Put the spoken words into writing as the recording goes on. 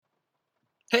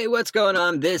Hey, what's going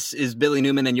on? This is Billy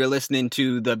Newman, and you're listening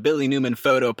to the Billy Newman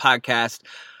Photo Podcast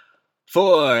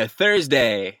for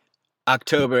Thursday,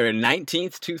 October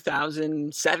 19th,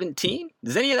 2017.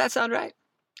 Does any of that sound right?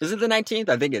 Is it the 19th?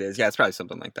 I think it is. Yeah, it's probably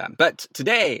something like that. But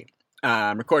today,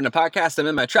 I'm recording a podcast. I'm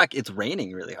in my truck. It's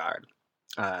raining really hard.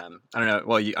 I don't know.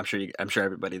 Well, I'm sure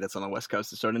everybody that's on the West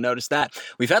Coast has sort of noticed that.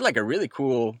 We've had like a really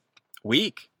cool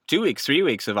week. 2 weeks, 3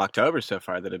 weeks of October so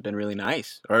far that have been really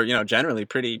nice, or generally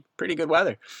pretty good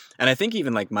weather. And I think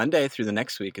even like Monday through the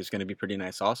next week is going to be pretty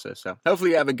nice also. So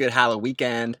hopefully you have a good Halloween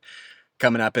weekend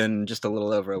coming up in just a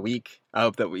little over a week. I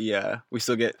hope that we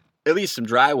still get at least some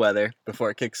dry weather before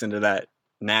it kicks into that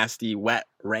nasty, wet,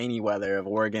 rainy weather of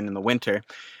Oregon in the winter.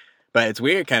 But it's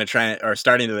weird kind of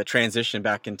starting to transition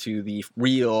back into the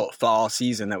real fall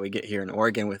season that we get here in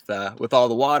Oregon with all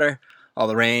the water, all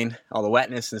the rain, all the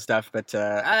wetness and stuff, but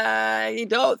I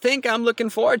don't think I'm looking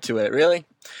forward to it, really.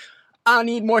 I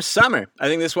need more summer. I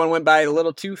think this one went by a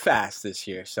little too fast this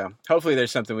year, so hopefully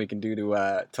there's something we can do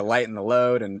to lighten the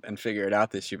load and figure it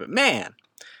out this year. But man,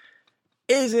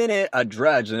 isn't it a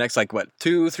drudge the next,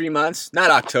 2-3 months?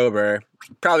 Not October,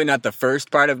 probably not the first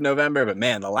part of November, but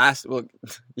man, the last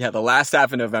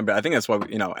half of November. I think that's why,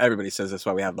 everybody says that's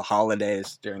why we have the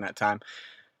holidays during that time.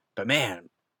 But man,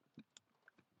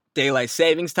 daylight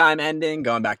savings time ending,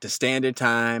 going back to standard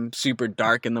time, super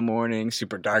dark in the morning,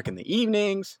 super dark in the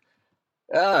evenings.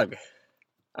 Ugh.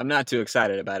 I'm not too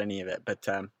excited about any of it, but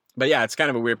yeah, it's kind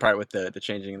of a weird part with the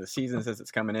changing of the seasons as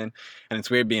it's coming in, and it's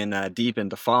weird being deep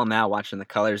into fall now, watching the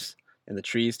colors in the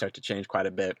trees start to change quite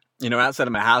a bit. Outside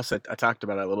of my house, I talked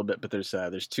about it a little bit, but there's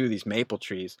two of these maple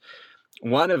trees.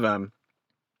 One of them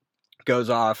goes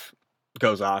off,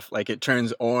 like it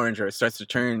turns orange, or it starts to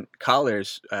turn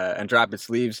colors and drop its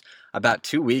leaves about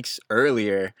 2 weeks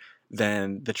earlier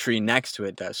than the tree next to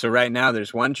it does. So right now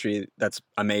there's one tree that's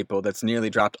a maple that's nearly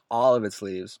dropped all of its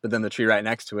leaves, but then the tree right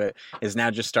next to it is now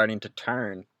just starting to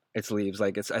turn its leaves.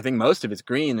 I think most of it's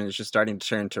green and it's just starting to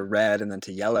turn to red and then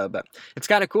to yellow. But it's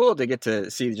kind of cool to get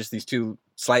to see just these two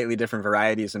slightly different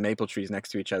varieties of maple trees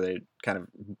next to each other kind of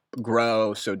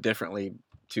grow so differently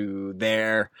to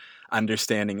their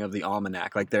understanding of the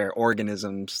almanac, like their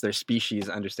organisms, their species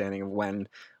understanding of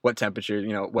what temperature,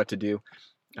 what to do.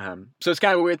 So it's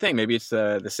kind of a weird thing. Maybe it's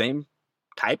the same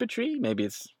type of tree.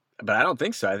 But I don't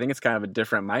think so. I think it's kind of a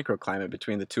different microclimate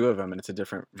between the two of them, and it's a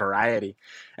different variety.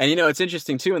 And it's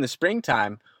interesting too, in the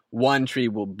springtime, one tree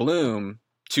will bloom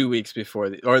 2 weeks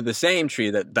before, or the same tree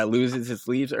that loses its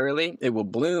leaves early, it will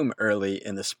bloom early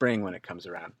in the spring when it comes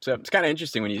around. So it's kind of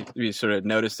interesting when you sort of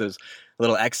notice those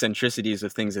little eccentricities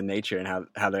of things in nature and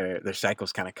how their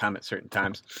cycles kind of come at certain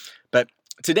times. But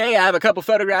today I have a couple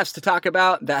photographs to talk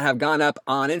about that have gone up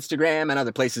on Instagram and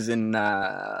other places in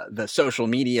the social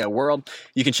media world.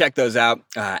 You can check those out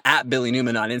at Billy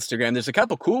Newman on Instagram. There's a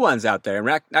couple cool ones out there.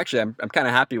 And actually, I'm kind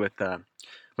of happy with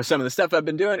some of the stuff I've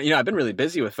been doing. I've been really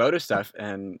busy with photo stuff,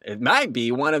 and it might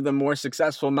be one of the more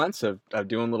successful months of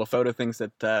doing little photo things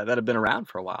that have been around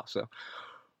for a while. So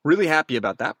really happy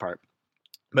about that part.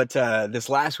 But this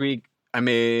last week, I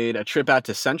made a trip out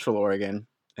to Central Oregon,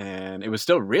 and it was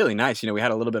still really nice. We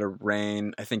had a little bit of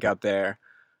rain, I think, out there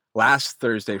last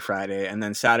Thursday, Friday, and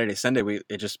then Saturday, Sunday,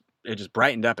 it just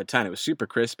brightened up a ton. It was super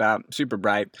crisp out, super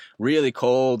bright, really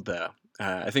cold though.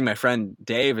 I think my friend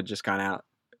Dave had just gone out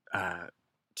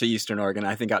to Eastern Oregon,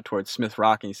 I think out towards Smith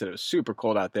Rock, and he said it was super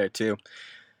cold out there too.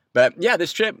 But yeah,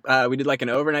 this trip, we did like an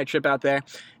overnight trip out there,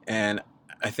 and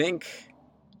I think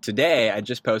today I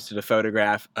just posted a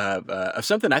photograph of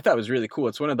something I thought was really cool.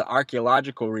 It's one of the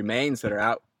archaeological remains that are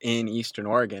out in Eastern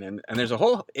Oregon, and there's a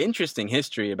whole interesting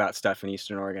history about stuff in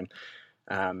Eastern Oregon.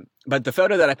 But the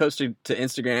photo that I posted to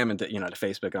Instagram and to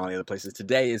Facebook and all the other places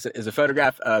today is a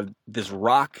photograph of this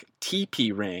rock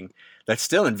teepee ring that's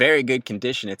still in very good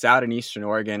condition. It's out in Eastern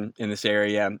Oregon in this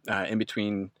area, in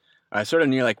between, sort of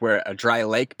near like where a dry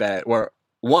lake bed, or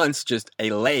once just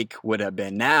a lake would have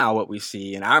been. Now what we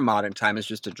see in our modern time is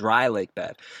just a dry lake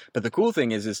bed. But the cool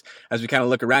thing is as we kind of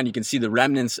look around, you can see the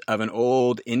remnants of an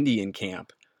old Indian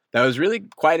camp that was really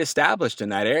quite established in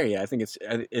that area. I think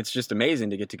it's just amazing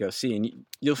to get to go see. And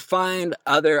you'll find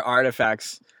other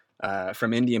artifacts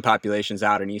from Indian populations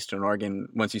out in Eastern Oregon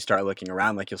once you start looking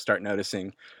around. Like you'll start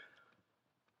noticing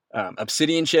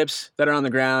obsidian chips that are on the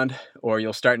ground, or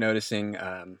you'll start noticing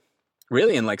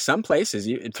really in like some places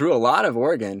through a lot of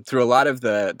Oregon, through a lot of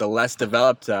the less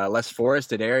developed, less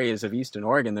forested areas of Eastern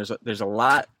Oregon, there's a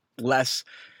lot less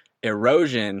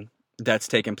erosion that's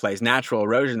taken place, natural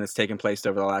erosion that's taken place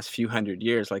over the last few hundred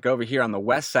years. Like over here on the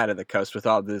west side of the coast with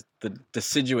all the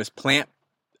deciduous plant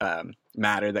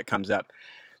matter that comes up,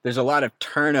 there's a lot of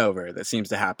turnover that seems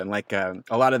to happen. Like a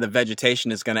lot of the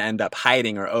vegetation is going to end up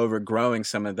hiding or overgrowing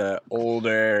some of the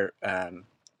older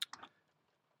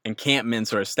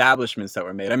encampments or establishments that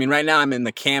were made. I mean, right now I'm in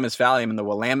the Camas Valley. I'm in the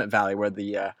Willamette Valley, where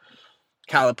the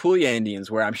Kalapuya Indians,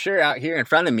 where I'm sure out here in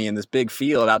front of me in this big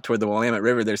field out toward the Willamette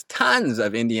River, there's tons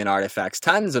of Indian artifacts,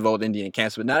 tons of old Indian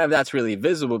camps, but none of that's really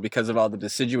visible because of all the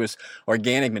deciduous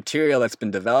organic material that's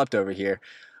been developed over here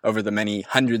over the many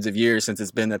hundreds of years since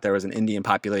it's been that there was an Indian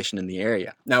population in the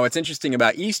area. Now, what's interesting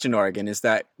about Eastern Oregon is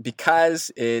that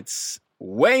because it's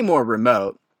way more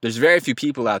remote, there's very few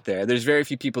people out there. There's very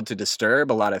few people to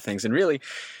disturb a lot of things. And really,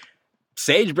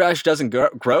 sagebrush doesn't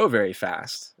grow very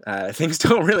fast. Things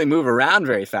don't really move around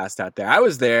very fast out there. I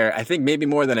was there, I think, maybe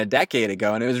more than a decade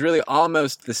ago, and it was really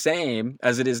almost the same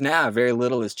as it is now. Very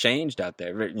little has changed out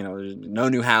there. You know, there's no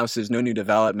new houses, no new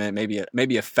development,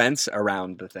 maybe a fence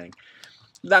around the thing.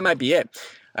 That might be it.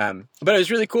 But it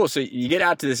was really cool. So you get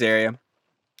out to this area,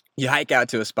 you hike out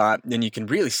to a spot, and you can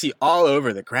really see all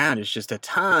over the ground is just a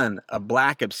ton of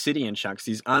black obsidian chunks,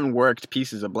 these unworked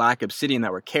pieces of black obsidian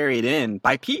that were carried in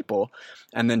by people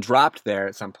and then dropped there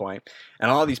at some point.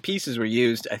 And all these pieces were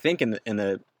used, I think, in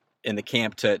the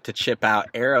camp to chip out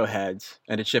arrowheads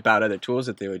and to chip out other tools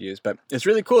that they would use. But it's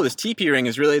really cool. This teepee ring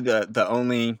is really the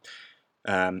only...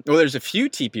 well, there's a few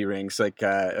teepee rings, like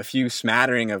a few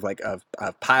smattering of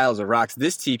piles of rocks.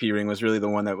 This teepee ring was really the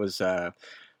one that was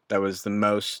the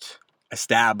most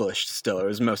established still. It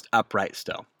was most upright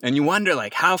still. And you wonder,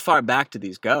 like, how far back do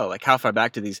these go? Like, how far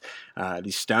back do these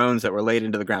stones that were laid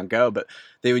into the ground go? But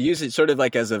they would use it sort of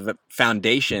like as a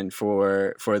foundation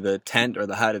for the tent or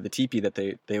the hut of the teepee that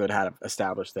they would have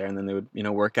established there. And then they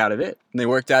would, work out of it. And they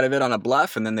worked out of it on a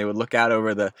bluff, and then they would look out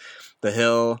over the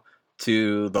hill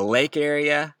to the lake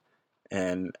area.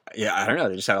 And yeah, I don't know,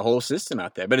 they just had a whole system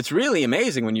out there. But it's really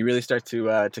amazing when you really start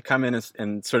to come in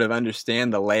and sort of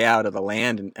understand the layout of the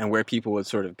land and where people would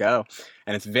sort of go.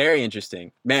 And it's very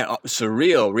interesting. Man,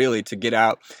 surreal, really, to get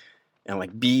out and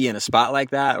like be in a spot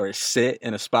like that, or sit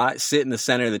in the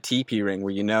center of the teepee ring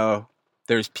where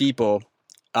there's people,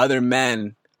 other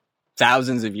men,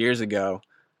 thousands of years ago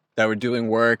that were doing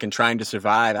work and trying to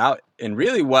survive out in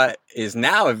really what is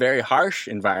now a very harsh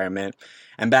environment.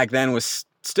 And back then was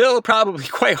still probably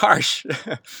quite harsh,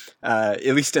 at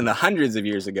least in the hundreds of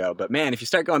years ago. But man, if you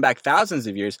start going back thousands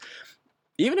of years,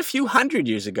 even a few hundred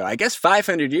years ago, I guess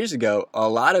 500 years ago, a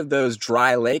lot of those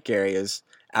dry lake areas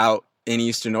out in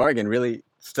Eastern Oregon really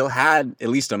still had at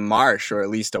least a marsh or at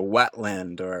least a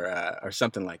wetland or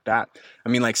something like that. I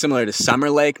mean, like similar to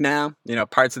Summer Lake now,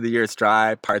 parts of the year it's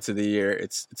dry, parts of the year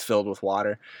it's filled with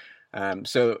water.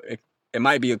 So it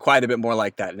might be quite a bit more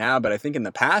like that now, but I think in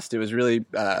the past it was really...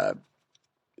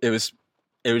 It was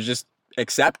just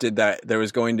accepted that there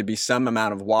was going to be some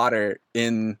amount of water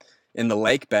in the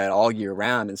lake bed all year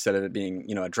round instead of it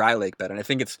being, a dry lake bed. And I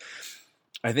think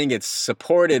it's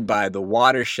supported by the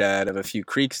watershed of a few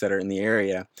creeks that are in the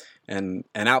area. And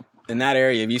out in that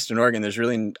area of Eastern Oregon,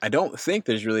 I don't think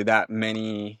there's really that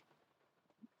many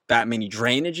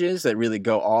drainages that really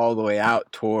go all the way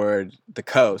out toward the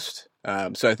coast.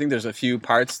 So I think there's a few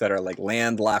parts that are like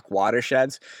landlocked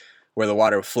watersheds, where the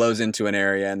water flows into an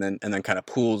area and then kind of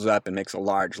pools up and makes a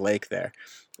large lake there.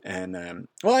 And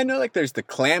I know like there's the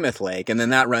Klamath Lake, and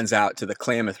then that runs out to the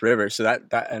Klamath River, so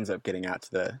that ends up getting out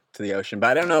to the ocean.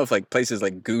 But I don't know if like places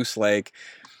like Goose Lake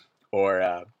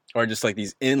or just like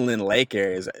these inland lake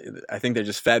areas, I think they're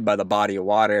just fed by the body of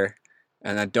water,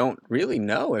 and I don't really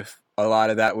know if a lot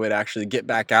of that would actually get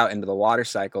back out into the water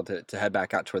cycle to head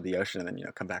back out toward the ocean and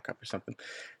then come back up or something.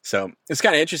 So it's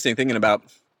kind of interesting thinking about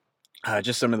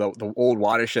just some of the old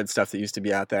watershed stuff that used to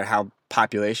be out there, how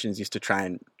populations used to try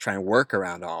and work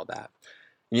around all that.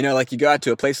 Like you go out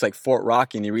to a place like Fort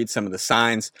Rocky and you read some of the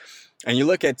signs and you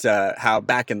look at how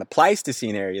back in the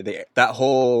Pleistocene area, that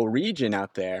whole region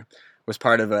out there was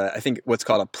part of I think what's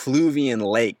called a pluvian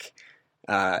lake.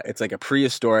 It's like a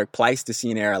prehistoric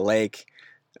Pleistocene era lake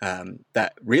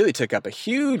that really took up a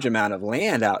huge amount of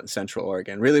land out in Central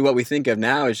Oregon. Really what we think of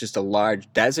now is just a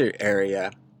large desert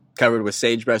area covered with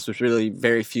sagebrush with really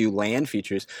very few land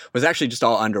features, was actually just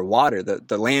all underwater.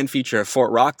 The land feature of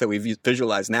Fort Rock that we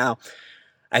visualize now,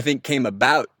 I think came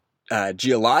about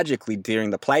geologically during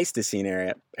the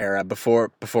Pleistocene era before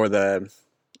the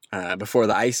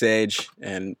Ice Age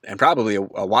and probably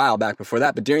a while back before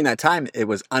that. But during that time, it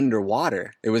was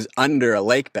underwater. It was under a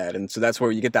lake bed. And so that's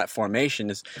where you get that formation.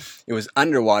 Is it was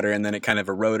underwater, and then it kind of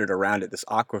eroded around it, this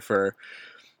aquifer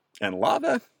and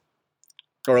lava.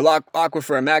 Or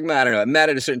aquifer and magma, I don't know. It met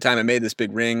at a certain time. It made this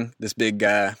big ring, this big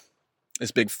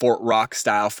this big Fort Rock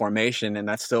style formation, and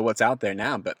that's still what's out there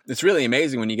now. But it's really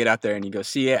amazing when you get out there and you go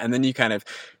see it, and then you kind of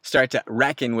start to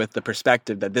reckon with the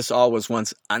perspective that this all was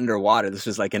once underwater. This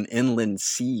was like an inland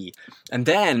sea. And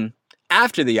then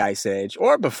after the Ice Age,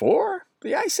 or before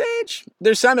the Ice Age,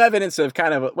 there's some evidence of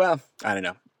kind of, well, I don't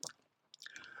know.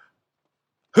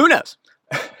 Who knows?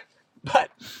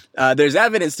 But there's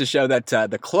evidence to show that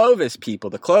the Clovis people,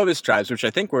 the Clovis tribes, which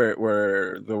I think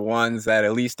were the ones that,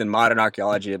 at least in modern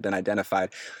archaeology, have been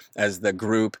identified as the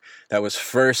group that was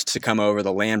first to come over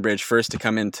the land bridge, first to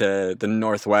come into the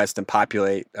Northwest and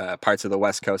populate parts of the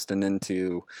West Coast and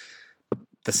into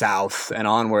the South and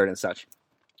onward and such.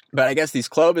 But I guess these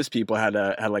Clovis people had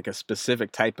like a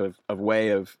specific type of way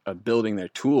of building their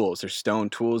tools, their stone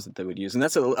tools that they would use. And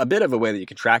that's a bit of a way that you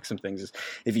can track some things, is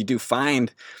if you do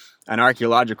find an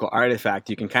archaeological artifact,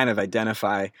 you can kind of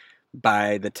identify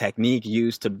by the technique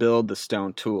used to build the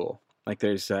stone tool. Like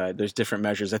there's different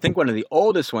measures. I think one of the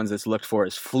oldest ones that's looked for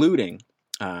is fluting.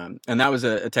 And that was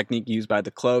a technique used by the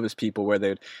Clovis people, where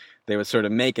they would sort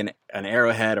of make an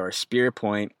arrowhead or a spear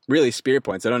point, really spear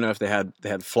points. I don't know if they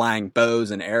had flying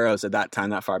bows and arrows at that time,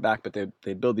 that far back, but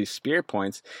they'd build these spear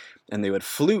points, and they would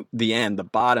flute the end, the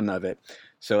bottom of it.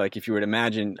 So like if you were to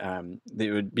imagine,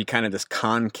 it would be kind of this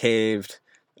concaved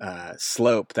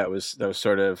slope that was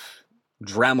sort of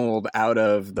dremeled out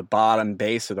of the bottom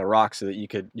base of the rock, so that you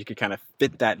could kind of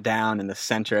fit that down in the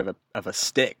center of a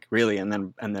stick, really, and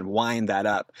then wind that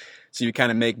up. So you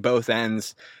kind of make both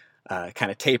ends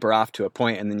kind of taper off to a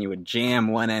point, and then you would jam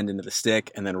one end into the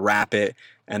stick and then wrap it,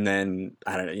 and then,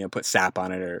 I don't know, put sap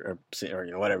on it or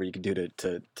whatever you could do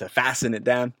to fasten it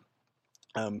down.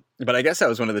 But I guess that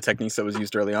was one of the techniques that was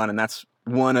used early on, and that's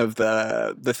one of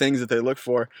the things that they look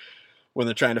for when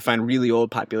they're trying to find really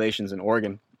old populations in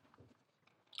Oregon.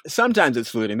 Sometimes it's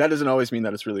fluting. That doesn't always mean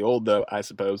that it's really old, though, I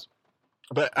suppose.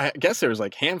 But I guess there was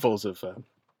like handfuls of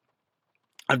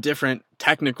different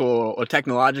technical or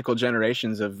technological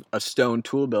generations of stone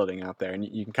tool building out there, and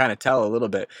you can kind of tell a little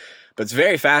bit. But it's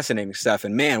very fascinating stuff.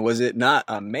 And man, was it not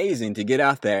amazing to get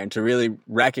out there and to really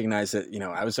recognize that,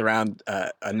 I was around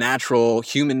a natural,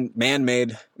 human,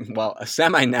 man-made, well, a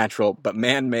semi-natural but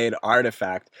man-made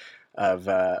artifact of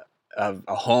a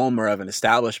home or of an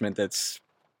establishment that's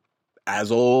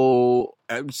as old.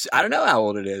 I don't know how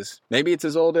old it is. Maybe it's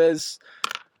as old as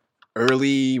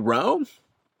early Rome,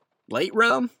 late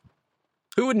Rome.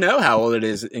 Who would know how old it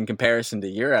is in comparison to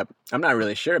Europe? I'm not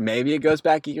really sure. Maybe it goes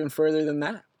back even further than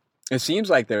that. It seems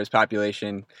like there was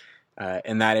population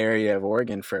in that area of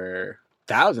Oregon for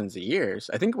thousands of years.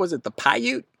 I think, was it the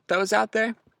Paiute that was out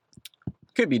there?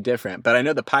 Could be different, but I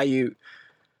know the Paiute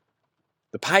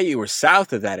were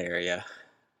south of that area.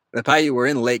 The Paiute were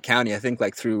in Lake County, I think,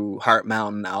 like through Hart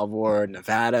Mountain, Alvord,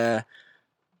 Nevada,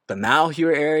 the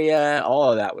Malheur area.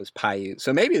 All of that was Paiute.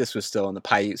 So maybe this was still in the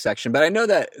Paiute section. But I know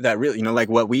that really, like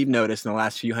what we've noticed in the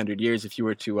last few hundred years, if you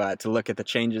were to look at the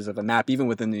changes of a map, even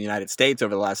within the United States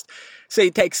over the last, say,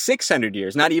 take 600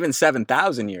 years, not even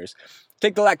 7,000 years.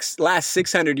 Take the last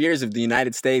 600 years of the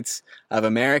United States of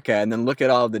America, and then look at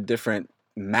all the different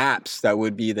maps that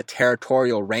would be the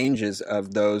territorial ranges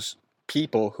of those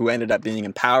people who ended up being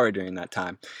in power during that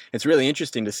time. It's really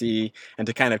interesting to see and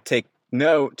to kind of take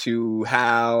note to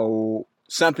how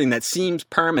something that seems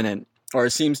permanent, or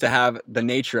seems to have the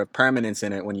nature of permanence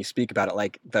in it when you speak about it,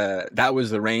 like that was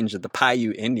the range of the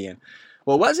Paiute Indian.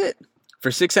 Well, was it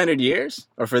for 600 years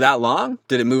or for that long?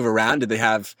 Did it move around? Did they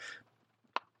have,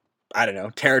 I don't know,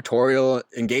 territorial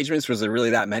engagements? Was there really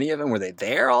that many of them? Were they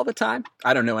there all the time?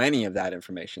 I don't know any of that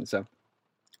information. So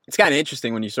it's kind of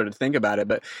interesting when you sort of think about it,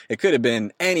 but it could have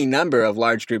been any number of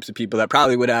large groups of people that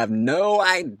probably would have no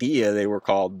idea they were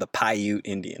called the Paiute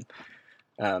Indian.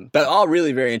 But all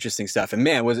really very interesting stuff. And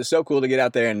man, was it so cool to get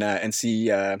out there and see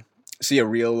a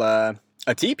real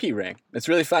a teepee ring. It's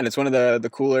really fun. It's one of the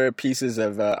cooler pieces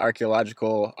of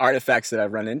archaeological artifacts that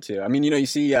I've run into. I mean, you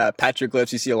see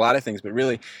petroglyphs, you see a lot of things, but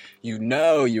really, you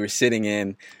were sitting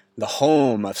in the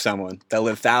home of someone that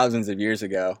lived thousands of years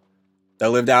ago, that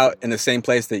lived out in the same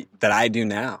place that I do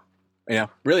now.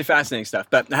 Really fascinating stuff.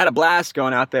 But I had a blast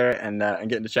going out there and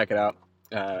getting to check it out.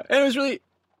 And it was really,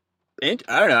 I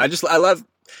don't know.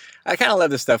 I kind of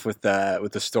love this stuff with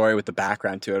the story, with the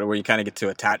background to it, where you kind of get to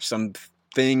attach some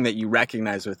thing that you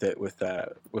recognize with it, with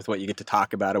what you get to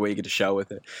talk about or what you get to show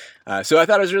with it. So I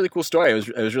thought it was a really cool story.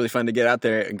 It was really fun to get out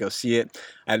there and go see it.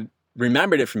 I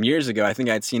remembered it from years ago. I think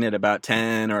I'd seen it about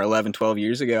 10 or 11, 12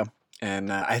 years ago.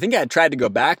 And I think I had tried to go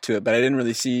back to it, but I didn't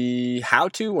really see how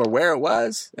to or where it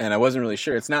was. And I wasn't really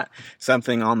sure. It's not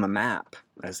something on the map,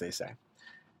 as they say.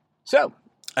 So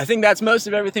I think that's most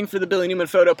of everything for the Billy Newman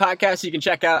Photo Podcast. You can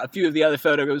check out a few of the other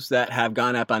photos that have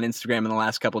gone up on Instagram in the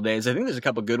last couple of days. I think there's a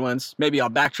couple good ones. Maybe I'll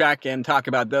backtrack and talk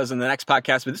about those in the next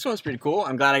podcast, but this one's pretty cool.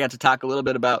 I'm glad I got to talk a little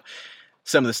bit about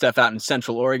some of the stuff out in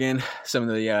Central Oregon, some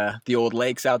of the old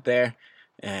lakes out there,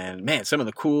 and man, some of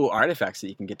the cool artifacts that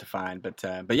you can get to find.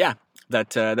 But yeah,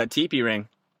 that teepee ring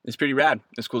is pretty rad.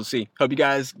 It's cool to see. Hope you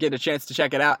guys get a chance to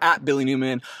check it out at Billy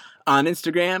Newman on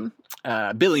Instagram,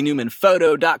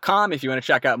 BillyNewmanPhoto.com if you want to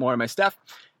check out more of my stuff.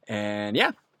 And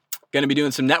yeah, going to be doing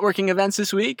some networking events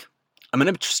this week. I'm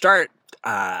going to start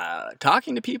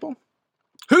talking to people.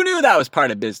 Who knew that was part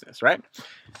of business, right?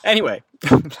 Anyway,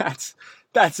 that's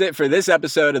it for this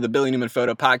episode of the Billy Newman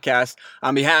Photo Podcast.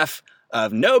 On behalf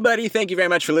of nobody, thank you very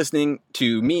much for listening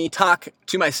to me talk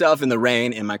to myself in the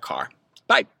rain in my car.